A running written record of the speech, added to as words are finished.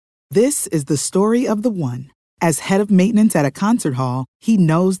This is the story of the one. As head of maintenance at a concert hall, he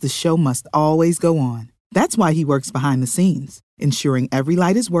knows the show must always go on. That's why he works behind the scenes, ensuring every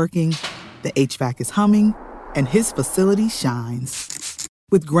light is working, the HVAC is humming, and his facility shines.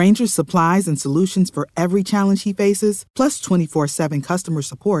 With Grainger's supplies and solutions for every challenge he faces, plus 24/7 customer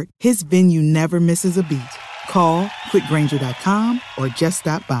support, his venue never misses a beat. Call quickgrainger.com or just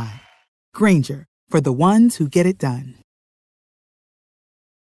stop by. Grainger, for the ones who get it done.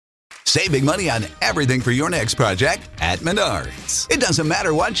 Save big money on everything for your next project at Menards. It doesn't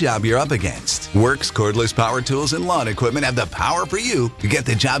matter what job you're up against. Works, cordless power tools, and lawn equipment have the power for you to get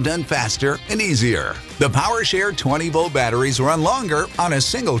the job done faster and easier. The PowerShare 20-volt batteries run longer on a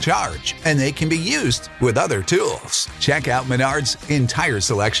single charge, and they can be used with other tools. Check out Menards' entire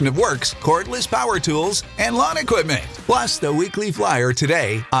selection of Works, cordless power tools, and lawn equipment. Plus the weekly flyer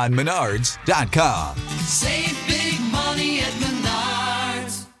today on Menards.com. Save big money at Menards.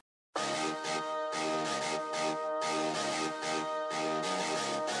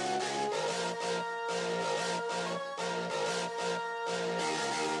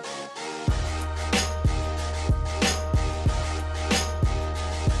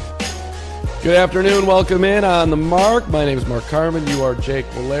 Good afternoon. Welcome in on The Mark. My name is Mark Carman. You are Jake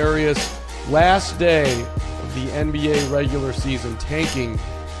Valerius. Last day of the NBA regular season. Tanking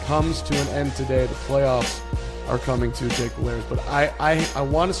comes to an end today. The playoffs are coming to Jake Valerius. But I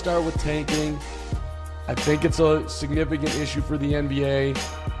want to start with tanking. I think it's a significant issue for the NBA,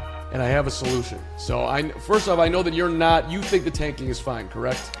 and I have a solution. So first off, I know that you think the tanking is fine,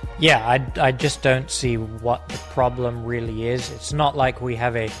 correct? Yeah, I just don't see what the problem really is. It's not like we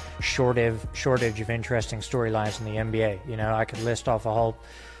have a shortage of interesting storylines in the NBA. You know, I could list off a whole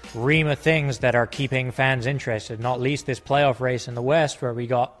ream of things that are keeping fans interested, not least this playoff race in the West where we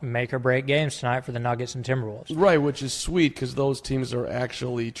got make-or-break games tonight for the Nuggets and Timberwolves. Right, which is sweet because those teams are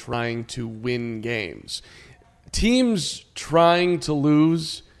actually trying to win games. Teams trying to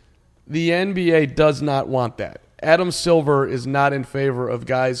lose, the NBA does not want that. Adam Silver is not in favor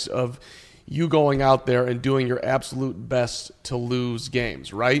of you going out there and doing your absolute best to lose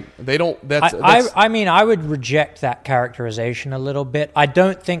games, right? They don't. I mean, I would reject that characterization a little bit. I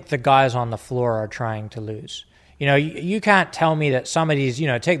don't think the guys on the floor are trying to lose. You know, you can't tell me that some of these,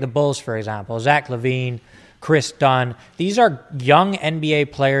 take the Bulls, for example, Zach LaVine, Chris Dunn. These are young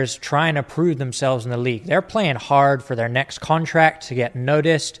NBA players trying to prove themselves in the league. They're playing hard for their next contract to get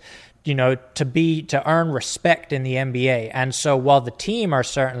noticed, to earn respect in the NBA. And so while the team are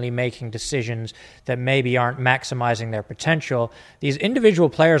certainly making decisions that maybe aren't maximizing their potential, these individual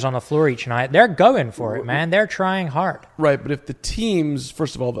players on the floor each night, they're going for it, man. They're trying hard. Right, but if the teams,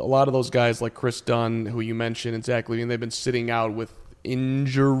 first of all, a lot of those guys like Chris Dunn, who you mentioned, and Zach LaVine, they've been sitting out with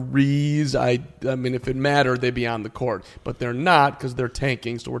injuries. I mean, if it mattered, they'd be on the court. But they're not because they're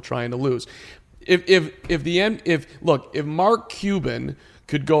tanking, so we're trying to lose. If Mark Cuban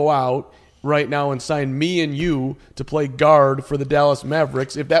could go out right now and sign me and you to play guard for the Dallas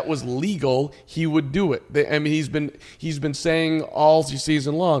Mavericks, if that was legal, he would do it. He's been saying all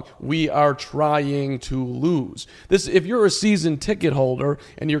season long, we are trying to lose. If you're a season ticket holder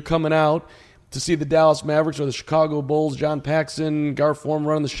and you're coming out to see the Dallas Mavericks or the Chicago Bulls, John Paxson, Gar Forman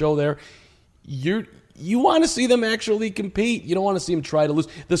running the show there, you want to see them actually compete. You don't want to see them try to lose.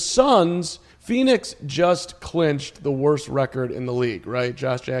 The Suns, Phoenix just clinched the worst record in the league, right?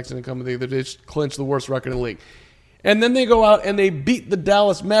 Josh Jackson and company, they just clinched the worst record in the league. And then they go out and they beat the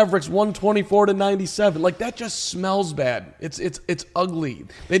Dallas Mavericks 124-97. Like, that just smells bad. It's ugly.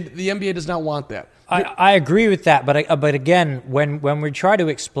 The NBA does not want that. I agree with that, but again, when we try to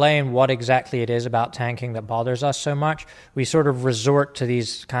explain what exactly it is about tanking that bothers us so much, we sort of resort to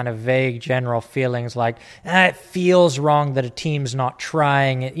these kind of vague general feelings like, it feels wrong that a team's not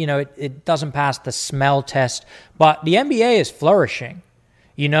trying. It doesn't pass the smell test. But the NBA is flourishing.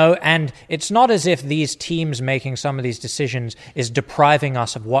 And it's not as if these teams making some of these decisions is depriving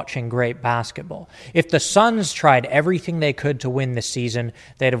us of watching great basketball. If the Suns tried everything they could to win this season,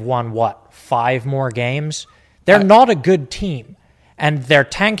 they'd have won, 5 more games? They're not a good team. And they're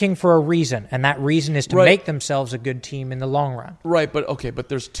tanking for a reason, and that reason is to make themselves a good team in the long run. Right, but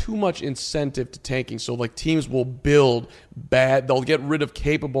there's too much incentive to tanking. So, teams will build bad. They'll get rid of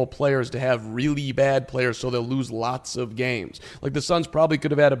capable players to have really bad players, so they'll lose lots of games. The Suns probably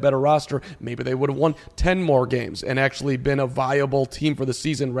could have had a better roster. Maybe they would have won 10 more games and actually been a viable team for the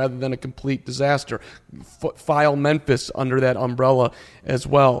season rather than a complete disaster. File Memphis under that umbrella as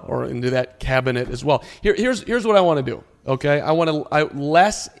well, or into that cabinet as well. Here's what I want to do. Okay, I want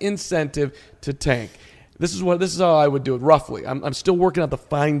less incentive to tank. This is how I would do it roughly. I'm still working out the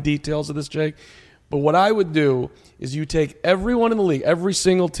fine details of this, Jake. But what I would do is you take everyone in the league, every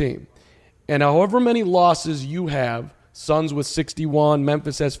single team, and however many losses you have, Suns with 61,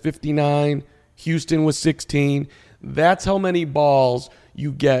 Memphis has 59, Houston with 16, that's how many balls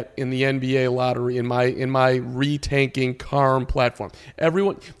you get in the NBA lottery in my retanking Karm platform.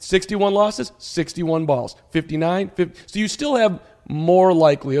 Everyone 61 losses, 61 balls. 59, 50. So you still have more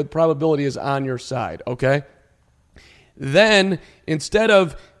likelihood, probability is on your side, okay? Then instead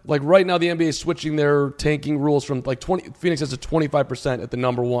of like right now the NBA is switching their tanking rules from like 20 Phoenix has a 25% at the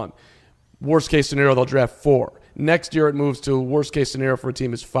number 1. Worst case scenario they'll draft 4. Next year it moves to worst case scenario for a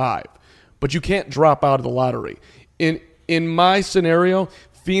team is 5. But you can't drop out of the lottery. In my scenario,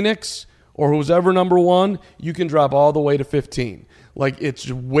 Phoenix or who's ever number 1, you can drop all the way to 15. Like it's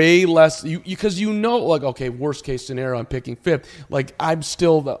way less because you know, like, okay, worst case scenario, I'm picking 5th. Like I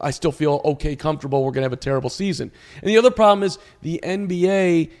still feel okay, comfortable. We're gonna have a terrible season. And the other problem is the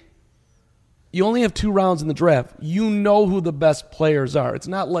NBA. You only have 2 rounds in the draft. You know who the best players are. It's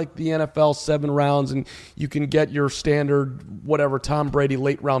not like the NFL 7 rounds and you can get your standard, whatever, Tom Brady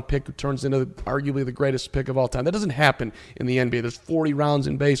late round pick who turns into arguably the greatest pick of all time. That doesn't happen in the NBA. There's 40 rounds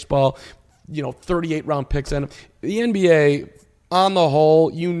in baseball, 38 round picks. And the NBA, on the whole,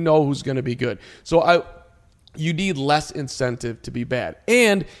 you know who's going to be good. So you need less incentive to be bad.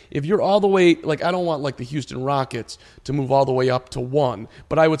 And if you're all the way, like I don't want like the Houston Rockets to move all the way up to 1,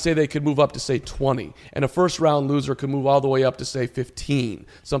 but I would say they could move up to say 20. And a first round loser could move all the way up to say 15,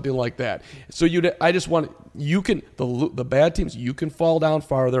 something like that. So the bad teams, you can fall down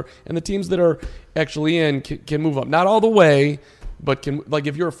farther, and the teams that are actually in can move up. Not all the way, but can, like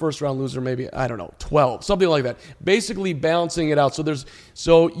if you're a first round loser, maybe, I don't know, 12, something like that. Basically balancing it out.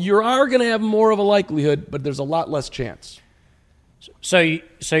 So you are going to have more of a likelihood, but there's a lot less chance. So you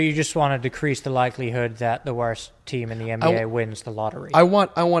just want to decrease the likelihood that the worst team in the NBA wins the lottery. I want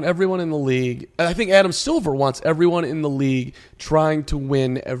everyone in the league. I think Adam Silver wants everyone in the league trying to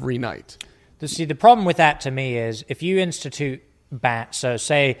win every night. The problem with that to me is if you institute bans, so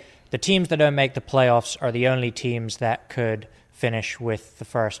say the teams that don't make the playoffs are the only teams that could finish with the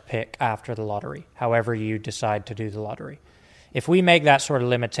first pick after the lottery, however you decide to do the lottery. If we make that sort of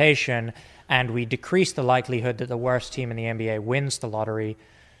limitation and we decrease the likelihood that the worst team in the NBA wins the lottery,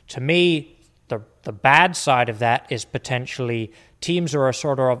 to me, the bad side of that is potentially teams who are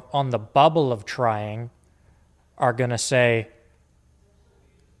sort of on the bubble of trying are going to say,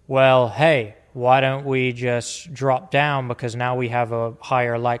 well, hey, why don't we just drop down because now we have a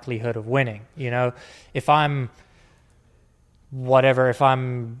higher likelihood of winning? If I'm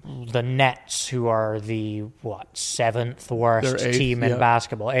the Nets, who are the, 7th worst team in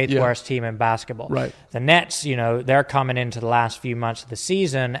basketball, 8th worst team in basketball. Right. The Nets, they're coming into the last few months of the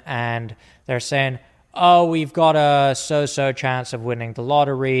season and they're saying, oh, we've got a so-so chance of winning the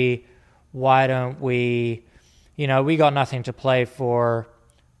lottery. Why don't we, we got nothing to play for.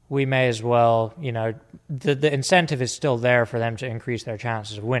 We may as well, the incentive is still there for them to increase their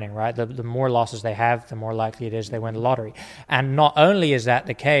chances of winning, right? The more losses they have, the more likely it is they win the lottery. And not only is that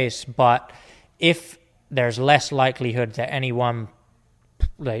the case, but if there's less likelihood that any one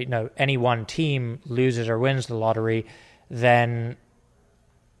team loses or wins the lottery, then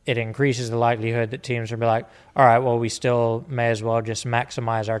it increases the likelihood that teams will be like, all right, well, we still may as well just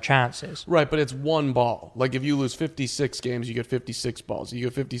maximize our chances. Right, but it's one ball. Like if you lose 56 games, you get 56 balls. You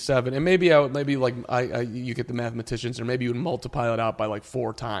get 57, and maybe you get the mathematicians, or maybe you would multiply it out by like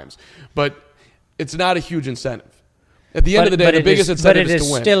 4 times. But it's not a huge incentive. At the end of the day, the biggest incentive is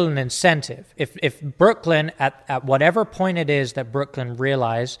to win. But it is still an incentive. If Brooklyn, at whatever point it is that Brooklyn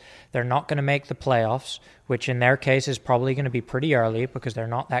realize they're not going to make the playoffs, which in their case is probably going to be pretty early because they're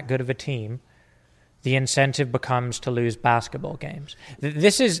not that good of a team, the incentive becomes to lose basketball games.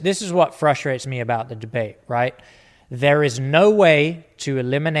 This is what frustrates me about the debate, right? There is no way to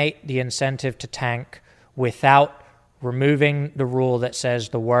eliminate the incentive to tank without removing the rule that says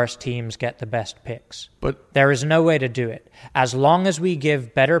the worst teams get the best picks. But there is no way to do it. As long as we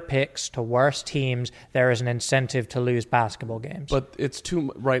give better picks to worse teams, there is an incentive to lose basketball games. But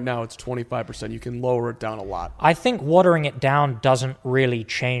right now it's 25%. You can lower it down a lot. I think watering it down doesn't really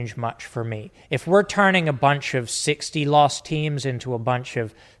change much for me. If we're turning a bunch of 60 lost teams into a bunch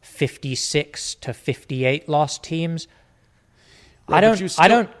of 56 to 58 lost teams, right, I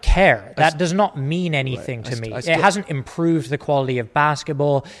don't care. That does not mean anything to me. It hasn't improved the quality of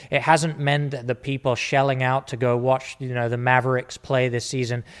basketball. It hasn't meant that the people shelling out to go watch, the Mavericks play this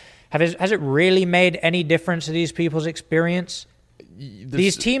season. Has it really made any difference to these people's experience?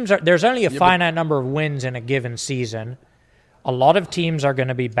 These teams there's only a finite number of wins in a given season. A lot of teams are going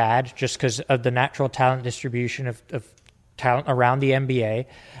to be bad just because of the natural talent distribution of talent around the NBA.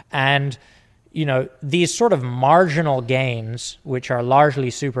 And these sort of marginal gains, which are largely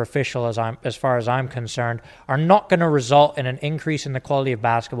superficial as far as I'm concerned, are not going to result in an increase in the quality of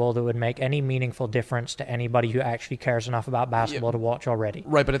basketball that would make any meaningful difference to anybody who actually cares enough about basketball to watch already.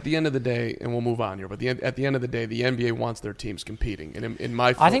 Right, but at the end of the day, and we'll move on here, but at the end of the day, the NBA wants their teams competing. And in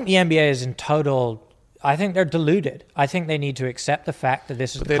my I think the NBA is in total... I think they're deluded. I think they need to accept the fact that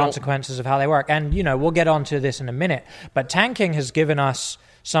this is the consequences of how they work. And, we'll get onto this in a minute, but tanking has given us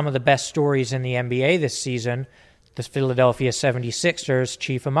some of the best stories in the NBA this season, the Philadelphia 76ers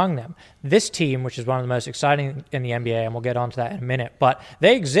chief among them. This team, which is one of the most exciting in the NBA, and we'll get onto that in a minute, but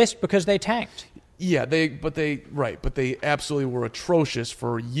they exist because they tanked. Yeah, but they absolutely were atrocious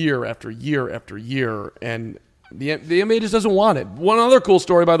for year after year after year, and the NBA just doesn't want it. One other cool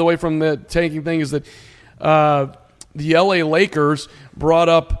story, by the way, from the tanking thing is that the LA Lakers brought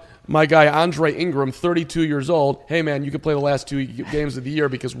up my guy Andre Ingram, 32 years old. Hey, man, you can play the last 2 games of the year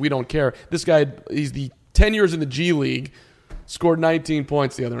because we don't care. This guy, he's the 10 years in the G League, scored 19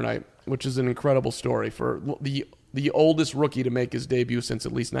 points the other night, which is an incredible story for the oldest rookie to make his debut since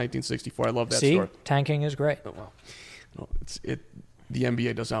at least 1964. I love that story. Tanking is great. Oh, well, no, the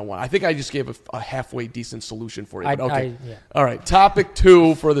NBA does not want. I think I just gave a halfway decent solution for you. But okay. Yeah. All right. Topic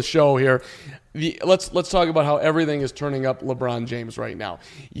 2 for the show here. Let's talk about how everything is turning up LeBron James right now.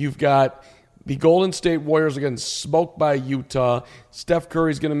 You've got the Golden State Warriors are getting smoked by Utah. Steph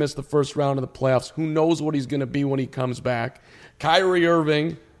Curry's going to miss the first round of the playoffs. Who knows what he's going to be when he comes back? Kyrie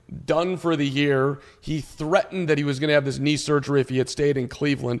Irving, done for the year. He threatened that he was going to have this knee surgery if he had stayed in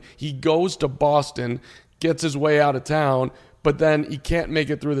Cleveland. He goes to Boston, gets his way out of town, but then he can't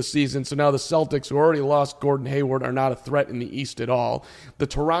make it through the season. So now the Celtics, who already lost Gordon Hayward, are not a threat in the East at all. The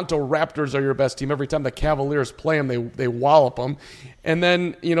Toronto Raptors are your best team. Every time the Cavaliers play them, they wallop them. And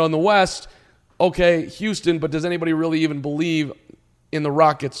then, in the West, okay, Houston, but does anybody really even believe in the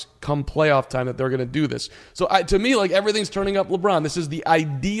Rockets come playoff time that they're going to do this? So to me, everything's turning up LeBron. This is the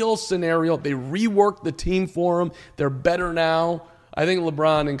ideal scenario. They reworked the team for him. They're better now. I think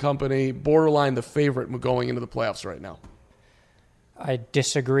LeBron and company, borderline the favorite going into the playoffs right now. I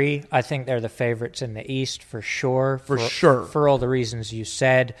disagree. I think they're the favorites in the East for sure. For sure. For all the reasons you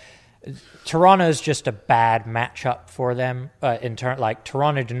said. Toronto's just a bad matchup for them.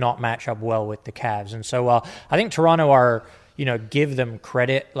 Toronto did not match up well with the Cavs. And so I think Toronto are, give them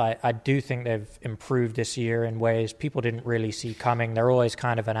credit. I do think they've improved this year in ways people didn't really see coming. They're always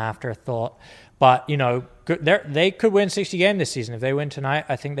kind of an afterthought. But, they could win 60 games this season. If they win tonight,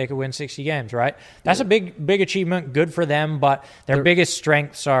 I think they could win 60 games, right? That's a big achievement, good for them, but their biggest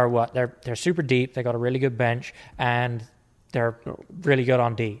strengths are what? They're super deep, they got a really good bench, and they're really good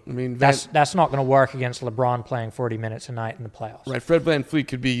on D. I mean, that's not going to work against LeBron playing 40 minutes a night in the playoffs. Right, Fred VanVleet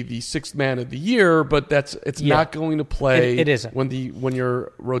could be the sixth man of the year, but it's not going to play it isn't. when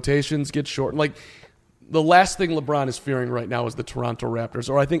your rotations get short. The last thing LeBron is fearing right now is the Toronto Raptors,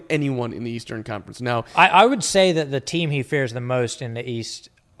 or I think anyone in the Eastern Conference. Now, I would say that the team he fears the most in the East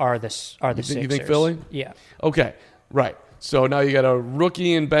are the Sixers. You think Philly? Yeah. Okay, right. So now you got a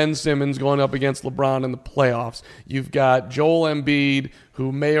rookie in Ben Simmons going up against LeBron in the playoffs. You've got Joel Embiid,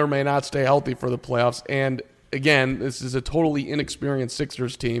 who may or may not stay healthy for the playoffs. And again, this is a totally inexperienced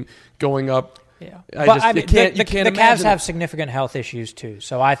Sixers team going up. Yeah, the Cavs have significant health issues too.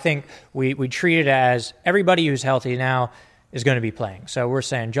 So I think we treat it as everybody who's healthy now is going to be playing. So we're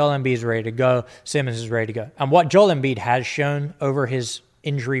saying Joel Embiid is ready to go, Simmons is ready to go. And what Joel Embiid has shown over his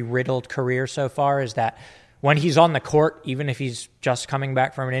injury-riddled career so far is that when he's on the court, even if he's just coming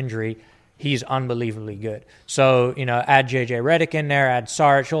back from an injury, he's unbelievably good. So, add J.J. Redick in there, add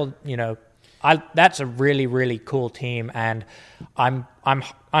Saric, that's a really, really cool team, and I'm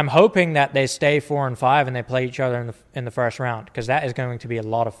hoping that they stay 4 and 5 and they play each other in the first round, because that is going to be a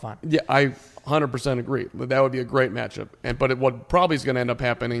lot of fun. Yeah, I 100% agree. That would be a great matchup. But what probably is going to end up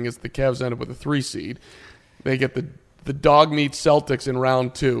happening is the Cavs end up with a 3 seed. They get the dog meat Celtics in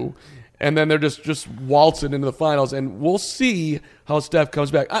round 2, and then they're just waltzing into the finals, and we'll see how Steph comes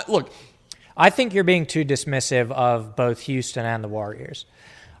back. I think you're being too dismissive of both Houston and the Warriors.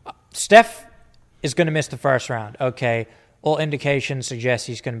 Steph is going to miss the first round. Okay, all indications suggest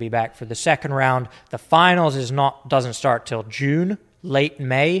he's going to be back for the second round. The finals doesn't start till June, late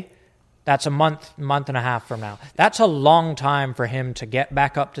May. That's a month and a half from now. That's a long time for him to get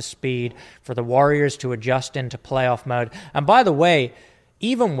back up to speed, for the Warriors to adjust into playoff mode. And by the way,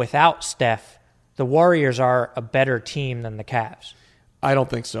 even without Steph, the Warriors are a better team than the Cavs. I don't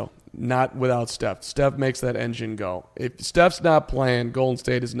think so. not without Steph. Steph makes that engine go. If Steph's not playing, Golden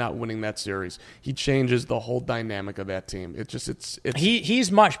State is not winning that series. He changes the whole dynamic of that team.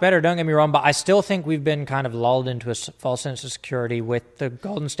 He's much better, don't get me wrong, but I still think we've been kind of lulled into a false sense of security with the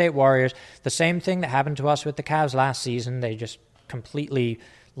Golden State Warriors. The same thing that happened to us with the Cavs last season. They just completely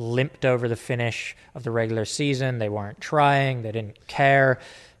limped over the finish of the regular season. They weren't trying. They didn't care.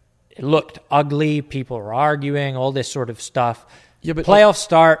 It looked ugly. People were arguing, all this sort of stuff. Yeah, but playoff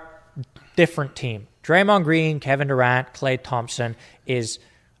start, different team. Draymond Green, Kevin Durant, Klay Thompson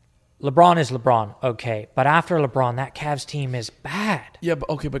LeBron is LeBron, okay. But after LeBron, that Cavs team is bad. Yeah, but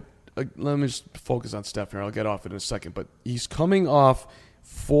okay, but let me just focus on Steph here. I'll get off it in a second. But he's coming off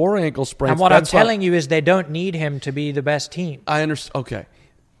 4 ankle sprains. And what I'm telling you is they don't need him to be the best team. I understand. Okay.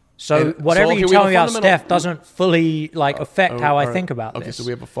 So whatever you tell me about Steph doesn't fully affect how I think about this. Okay, so we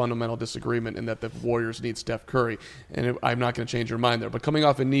have a fundamental disagreement in that the Warriors need Steph Curry, and I'm not going to change your mind there. But coming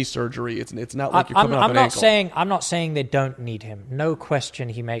off a knee surgery, it's not like you're coming off an ankle. I'm not saying they don't need him. No question,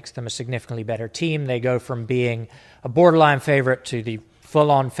 he makes them a significantly better team. They go from being a borderline favorite to the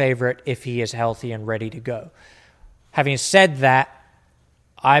full-on favorite if he is healthy and ready to go. Having said that,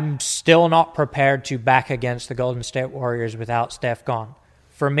 I'm still not prepared to back against the Golden State Warriors without Steph gone.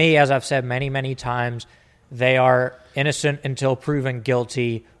 For me, as I've said many, many times, they are innocent until proven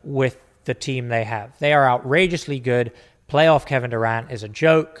guilty with the team they have. They are outrageously good. Playoff Kevin Durant is a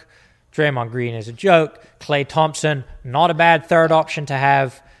joke. Draymond Green is a joke. Klay Thompson, not a bad third option to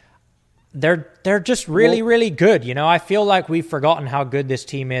have. They're just really, really good. I feel like we've forgotten how good this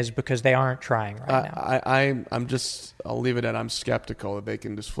team is because they aren't trying right now. I'll leave it at I'm skeptical that they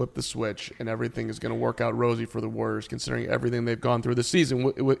can just flip the switch and everything is going to work out rosy for the Warriors considering everything they've gone through this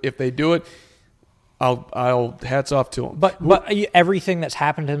season. If they do it, I'll hats off to them. But everything that's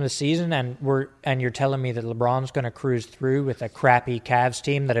happened in the season, and you're telling me that LeBron's going to cruise through with a crappy Cavs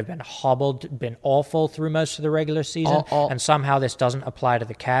team that have been hobbled, been awful through most of the regular season, and somehow this doesn't apply to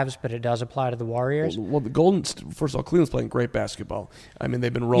the Cavs, but it does apply to the Warriors. Well, first of all, Cleveland's playing great basketball. I mean,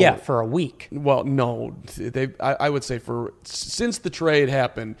 they've been rolling. Yeah, for a week. Well, no, I would say since the trade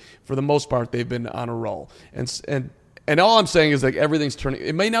happened, for the most part, they've been on a roll, and all I'm saying is everything's turning.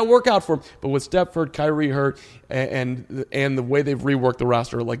 It may not work out for them, but with Steph hurt, Kyrie hurt, and the way they've reworked the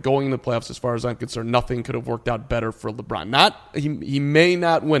roster, going in the playoffs, as far as I'm concerned, nothing could have worked out better for LeBron. He may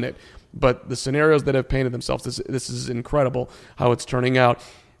not win it, but the scenarios that have painted themselves, this is incredible how it's turning out.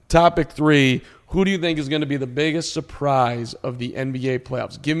 Topic 3: who do you think is going to be the biggest surprise of the NBA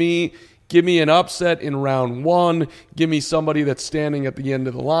playoffs? Give me an upset in round 1. Give me somebody that's standing at the end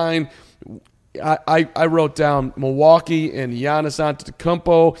of the line. I wrote down Milwaukee and Giannis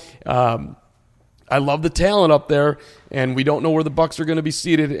Antetokounmpo. I love the talent up there, and we don't know where the Bucks are going to be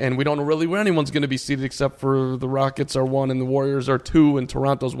seated, and we don't know really where anyone's going to be seated except for the Rockets are 1 and the Warriors are 2 and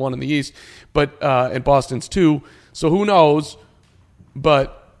Toronto's 1 in the East, and Boston's 2. So who knows?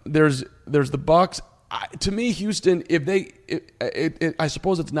 But there's the Bucks. To me, Houston, I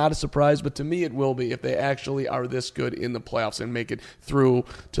suppose it's not a surprise, but to me it will be if they actually are this good in the playoffs and make it through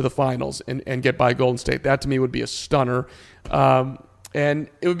to the finals and get by Golden State. That to me would be a stunner. And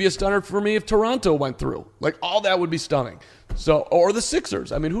it would be a stunner for me if Toronto went through. All that would be stunning. So, or the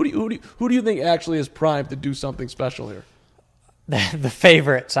Sixers. I mean, who do you think actually is primed to do something special here? The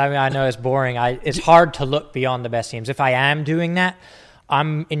favorites. I mean, I know it's boring. It's hard to look beyond the best teams. If I am doing that,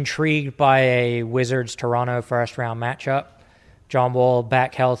 I'm intrigued by a Wizards-Toronto first-round matchup. John Wall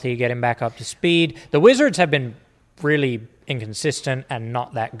back healthy, getting back up to speed. The Wizards have been really inconsistent and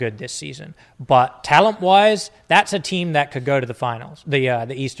not that good this season. But talent-wise, that's a team that could go to the finals,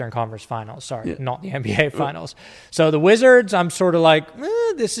 the Eastern Conference Finals. Sorry, not the NBA Finals. So the Wizards, I'm sort of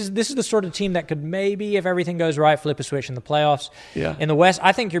this is the sort of team that could maybe, if everything goes right, flip a switch in the playoffs. Yeah. In the West,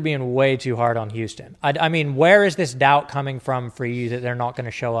 I think you're being way too hard on Houston. I mean, where is this doubt coming from for you that they're not going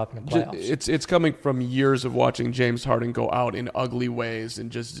to show up in the playoffs? It's coming from years of watching James Harden go out in ugly ways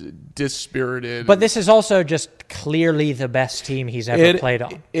and just dispirited. But this is also just clearly the best team he's ever played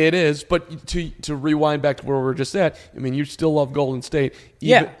on. It is, but to rewind back to where we were just at, I mean, you still love Golden State.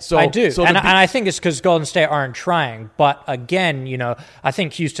 I do. And I think it's because Golden State aren't trying. But again, I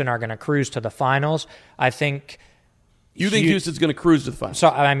think Houston are going to cruise to the finals. I think... You think Houston's going to cruise to the finals? So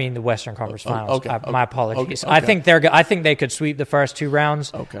I mean the Western Conference Finals. Okay. My apologies. Okay. I think they could sweep the first 2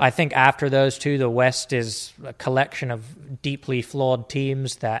 rounds. Okay. I think after those 2, the West is a collection of deeply flawed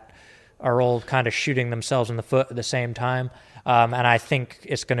teams that are all kind of shooting themselves in the foot at the same time. And I think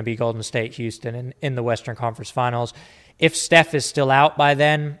it's going to be Golden State, Houston in the Western Conference Finals. If Steph is still out by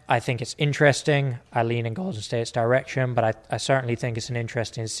then, I think it's interesting. I lean in Golden State's direction, but I certainly think it's an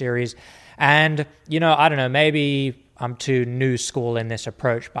interesting series. And, I don't know, maybe I'm too new school in this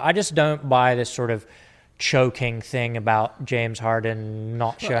approach. But I just don't buy this sort of choking thing about James Harden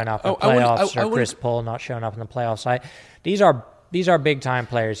not showing up in the playoffs or Chris Paul not showing up in the playoffs. These are big-time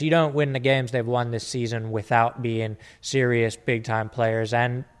players. You don't win the games they've won this season without being serious big-time players.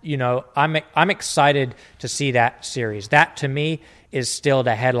 And, I'm excited to see that series. That, to me, is still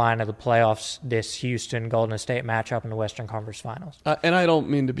the headline of the playoffs, this Houston-Golden State matchup in the Western Conference Finals. And I don't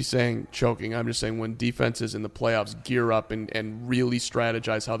mean to be saying choking. I'm just saying when defenses in the playoffs gear up and really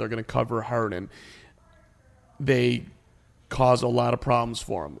strategize how they're going to cover Harden, they cause a lot of problems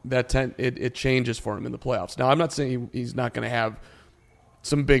for him. It changes for him in the playoffs. Now, I'm not saying he's not going to have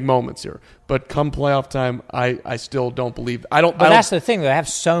some big moments here, but come playoff time, I still don't believe. But that's the thing. They have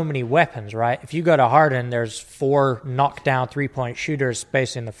so many weapons, right? If you go to Harden, there's 4 knockdown 3-point shooters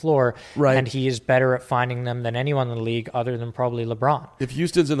spacing the floor, right, and he is better at finding them than anyone in the league, other than probably LeBron. If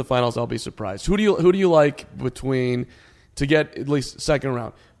Houston's in the finals, I'll be surprised. Who do you like to get at least second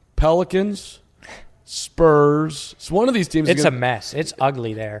round? Pelicans, Spurs. It's one of these teams. It's a mess. It's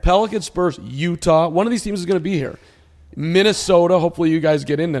ugly there. Pelicans, Spurs, Utah. One of these teams is going to be here. Minnesota. Hopefully you guys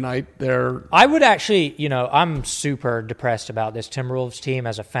get in tonight. I would actually, I'm super depressed about this Timberwolves team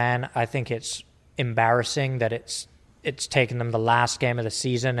as a fan. I think it's embarrassing that it's taken them the last game of the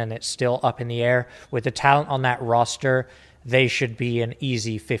season and it's still up in the air. With the talent on that roster, they should be an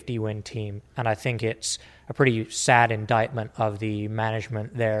easy 50-win team. And I think it's a pretty sad indictment of the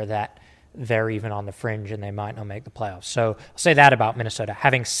management there that they're even on the fringe and they might not make the playoffs. So I'll say that about Minnesota.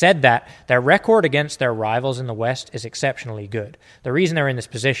 Having said that, their record against their rivals in the West is exceptionally good. The reason they're in this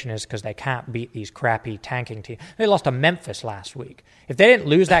position is because they can't beat these crappy tanking teams. They lost to Memphis last week. If they didn't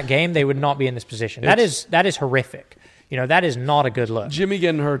lose that game, they would not be in this position. That is horrific. That is not a good look. Jimmy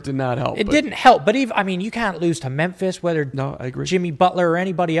getting hurt did not help. It didn't help, but you can't lose to Memphis whether I agree. Jimmy Butler or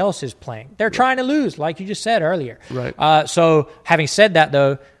anybody else is playing. They're trying to lose, like you just said earlier. Right. So having said that,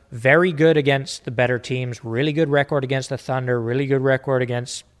 though, very good against the better teams, really good record against the Thunder, really good record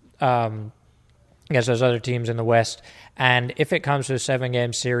against those other teams in the West. And if it comes to a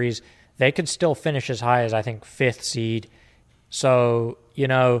 7-game series, they could still finish as high as, I think, 5th seed. So,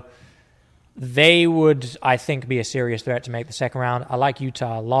 they would, I think, be a serious threat to make the second round. I like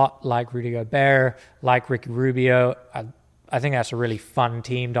Utah a lot, like Rudy Gobert, like Ricky Rubio. I think that's a really fun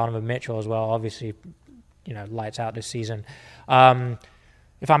team. Donovan Mitchell as well, obviously, lights out this season.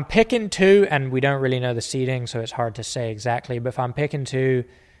 If I'm picking 2, and we don't really know the seeding, so it's hard to say exactly, but if I'm picking 2,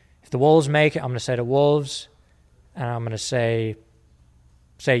 if the Wolves make it, I'm going to say the Wolves, and I'm going to say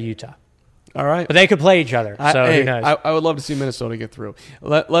Utah. All right. But they could play each other, so who knows? I would love to see Minnesota get through.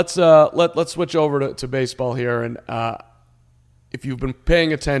 Let's switch over to baseball here, and if you've been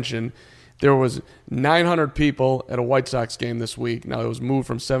paying attention, there was 900 people at a White Sox game this week. Now, it was moved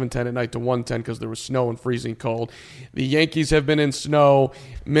from 7:10 at night to 1:10 because there was snow and freezing cold. The Yankees have been in snow.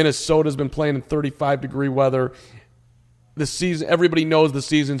 Minnesota's been playing in 35-degree weather. The season, everybody knows the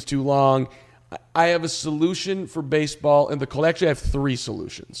season's too long. I have a solution for baseball and the cold. Actually, I have 3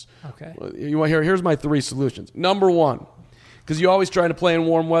 solutions. Okay. You want to hear? Here's my 3 solutions. Number 1, because you always try to play in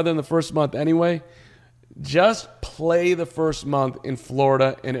warm weather in the first month anyway, just play the first month in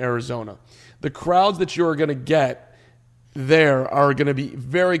Florida and Arizona. The crowds that you're going to get there are going to be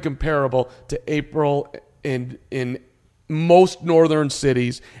very comparable to April in most northern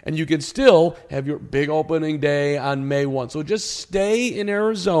cities, and you can still have your big opening day on May 1. So just stay in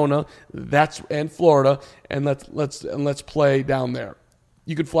Arizona, and Florida, and let's play down there.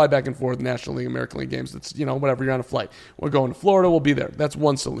 You can fly back and forth National League, American League games. That's whatever, you're on a flight. We're going to Florida, we'll be there. That's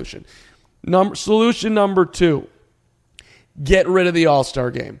one solution. Solution number 2, get rid of the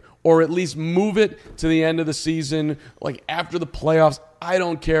All-Star game, or at least move it to the end of the season, like after the playoffs. I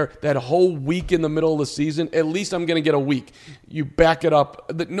don't care. That whole week in the middle of the season, at least I'm going to get a week. You back it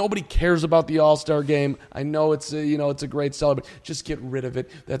up. Nobody cares about the All-Star game. I know it's a great celebration. Just get rid of it.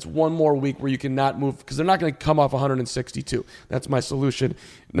 That's one more week where you cannot move because they're not going to come off 162. That's my solution.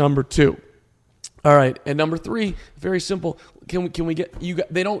 Number 2. All right, and number 3, very simple. Can we get you?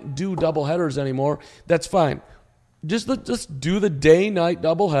 They don't do double headers anymore. That's fine. Just do the day-night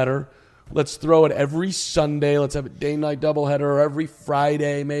doubleheader. Let's throw it every Sunday. Let's have a day-night doubleheader, or every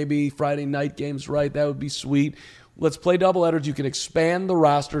Friday, maybe Friday night games, right? That would be sweet. Let's play doubleheaders. You can expand the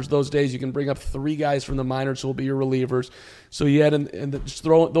rosters those days. You can bring up 3 guys from the minors who will be your relievers. So just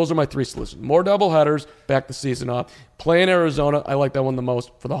throw. Those are my 3 solutions. More doubleheaders, back the season off. Play in Arizona. I like that one the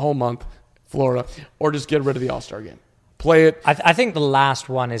most for the whole month. Florida, or just get rid of the All-Star game. Play it. I think the last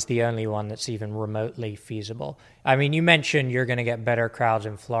one is the only one that's even remotely feasible. I mean, you mentioned you're going to get better crowds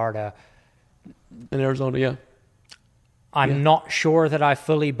in Florida. In Arizona, yeah. I'm not sure that I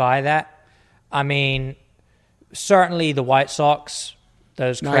fully buy that. I mean, certainly the White Sox,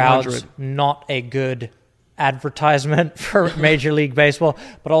 those crowds, 900. not a good advertisement for Major League Baseball,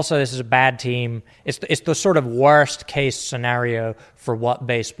 but also this is a bad team. It's the sort of worst case scenario for what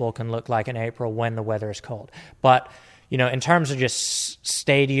baseball can look like in April when the weather is cold. But, in terms of just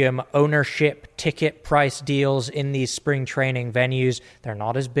stadium ownership, ticket price deals in these spring training venues, they're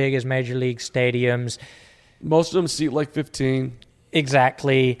not as big as Major League stadiums. Most of them seat like 15.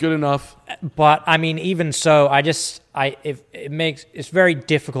 Exactly. Good enough. But I mean, even so, it's very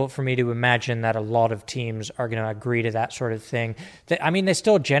difficult for me to imagine that a lot of teams are going to agree to that sort of thing. They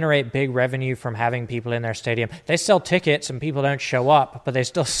still generate big revenue from having people in their stadium. They sell tickets and people don't show up, but they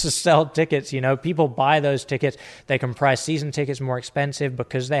still sell tickets. People buy those tickets. They can price season tickets more expensive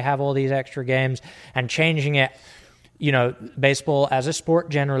because they have all these extra games, and changing it. Baseball as a sport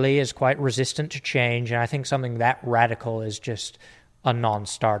generally is quite resistant to change, and I think something that radical is just a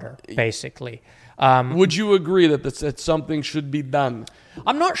non-starter, basically. Would you agree that something should be done?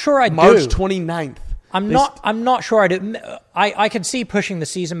 I'm not sure I do. March 29th. I'm not sure I do. I could see pushing the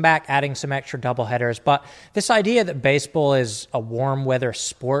season back, adding some extra doubleheaders, but this idea that baseball is a warm weather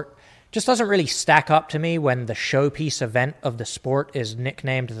sport just doesn't really stack up to me when the showpiece event of the sport is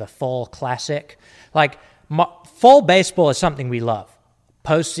nicknamed the Fall Classic. Fall baseball is something we love.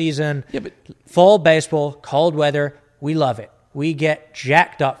 Postseason, fall baseball, cold weather, we love it. We get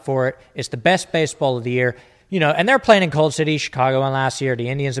jacked up for it. It's the best baseball of the year. And they're playing in cold cities. Chicago won last year. The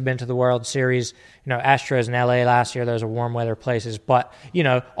Indians have been to the World Series. Astros in LA last year. Those are warm weather places. But,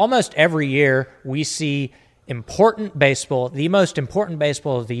 almost every year we see important baseball, the most important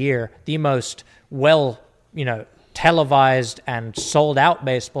baseball of the year, the most televised and sold out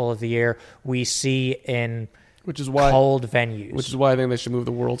baseball of the year we see in cold venues. Which is why I think they should move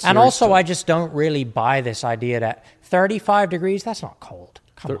the World Series. And also, I just don't really buy this idea that 35 degrees, that's not cold.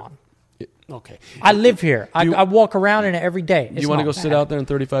 Come on. Okay. I live here. I walk around in it every day. Do you want to go sit out there in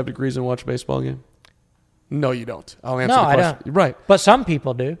 35 degrees and watch a baseball game? No, you don't. I'll answer the question. I don't. Right. But some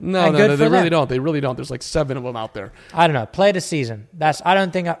people do. No, they really don't. They really don't. There's like 7 of them out there. I don't know. Play the season. I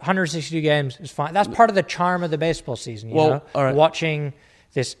don't think 162 games is fine. That's part of the charm of the baseball season, you know? All right. Watching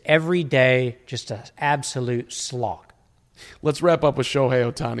this every day, just an absolute slog. Let's wrap up with Shohei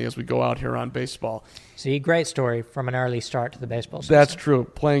Ohtani as we go out here on baseball. See, great story from an early start to the baseball season. That's true.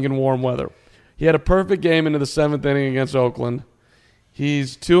 Playing in warm weather. He had a perfect game into the 7th inning against Oakland.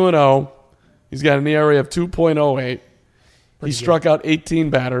 He's 2-0. He's got an ERA of 2.08. He struck out 18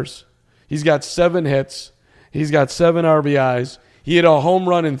 batters. He's got 7 hits. He's got 7 RBIs. He hit a home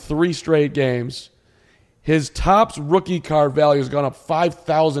run in 3 straight games. His Topps rookie card value has gone up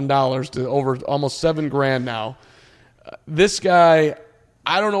 $5,000 to over almost $7,000 now. This guy,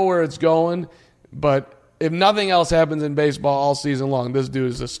 I don't know where it's going, but if nothing else happens in baseball all season long, this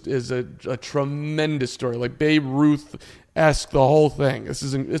dude is a tremendous story. Like Babe Ruth-esque, the whole thing.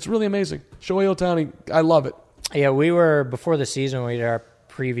 It's really amazing. Shohei Ohtani, I love it. Yeah, before the season, we did our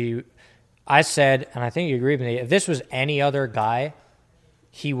preview. I said, and I think you agree with me, if this was any other guy,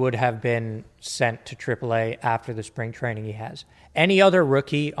 he would have been sent to AAA after the spring training he has. Any other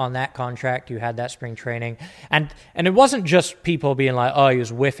rookie on that contract who had that spring training, and it wasn't just people being like, oh, he was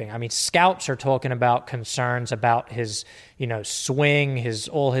whiffing. I mean, scouts are talking about concerns about his, swing, his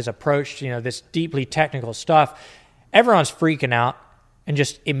approach, this deeply technical stuff. Everyone's freaking out and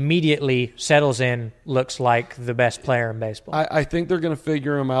just immediately settles in, looks like the best player in baseball. I think they're going to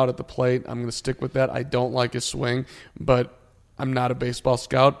figure him out at the plate. I'm going to stick with that. I don't like his swing, but I'm not a baseball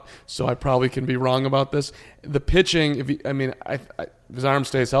scout, so I probably can be wrong about this. The pitching, if his arm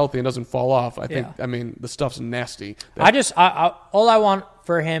stays healthy and doesn't fall off, I think, the stuff's nasty. All I want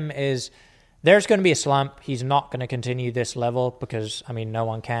for him is there's going to be a slump. He's not going to continue this level because, no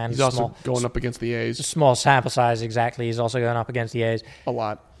one can. He's also going up against the A's. Small sample size, exactly. He's also going up against the A's. A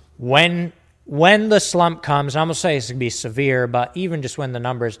lot. When the slump comes, I'm going to say it's going to be severe, but even just when the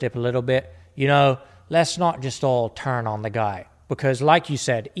numbers dip a little bit, let's not just all turn on the guy. Because like you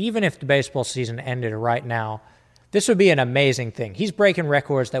said, even if the baseball season ended right now, this would be an amazing thing. He's breaking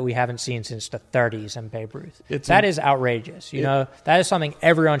records that we haven't seen since the 30s and Babe Ruth. That is outrageous. That is something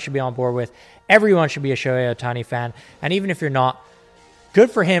everyone should be on board with. Everyone should be a Shohei Ohtani fan. And even if you're not, good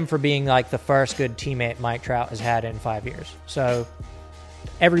for him for being like the first good teammate Mike Trout has had in 5 years. So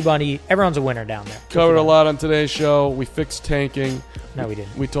everyone's a winner down there. Covered a lot on today's show. We fixed tanking. No, we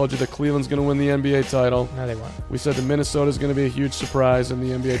didn't. We told you that Cleveland's going to win the NBA title. No, they won't. We said that Minnesota's going to be a huge surprise in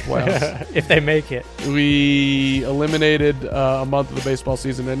the NBA playoffs. If they make it. We eliminated a month of the baseball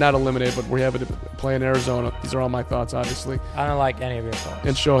season. And not eliminated, but we have it play in Arizona. These are all my thoughts, obviously. I don't like any of your thoughts.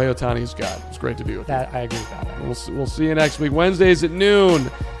 And Shohei Ohtani's God. It's great to be with you. I agree with that. We'll see you next week. Wednesdays at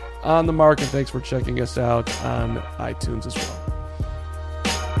noon. on the mark, and thanks for checking us out on iTunes as well.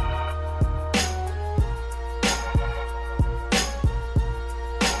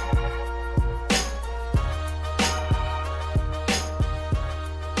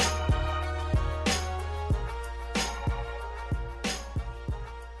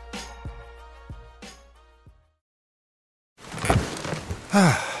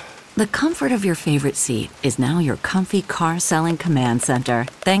 The comfort of your favorite seat is now your comfy car-selling command center,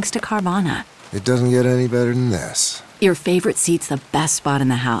 thanks to Carvana. It doesn't get any better than this. Your favorite seat's the best spot in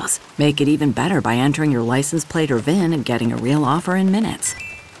the house. Make it even better by entering your license plate or VIN and getting a real offer in minutes.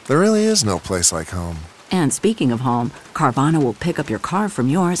 There really is no place like home. And speaking of home, Carvana will pick up your car from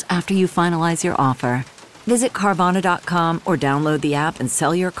yours after you finalize your offer. Visit Carvana.com or download the app and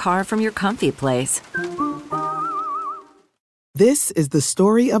sell your car from your comfy place. This is the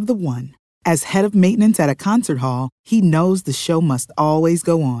story of the one. As head of maintenance at a concert hall, he knows the show must always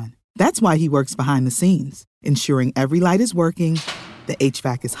go on. That's why he works behind the scenes, ensuring every light is working, the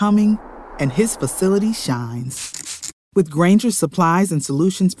HVAC is humming, and his facility shines. With Grainger's supplies and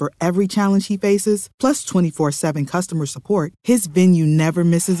solutions for every challenge he faces, plus 24/7 customer support, his venue never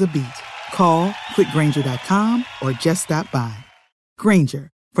misses a beat. Call quickgrainger.com or just stop by. Grainger,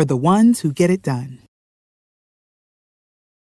 for the ones who get it done.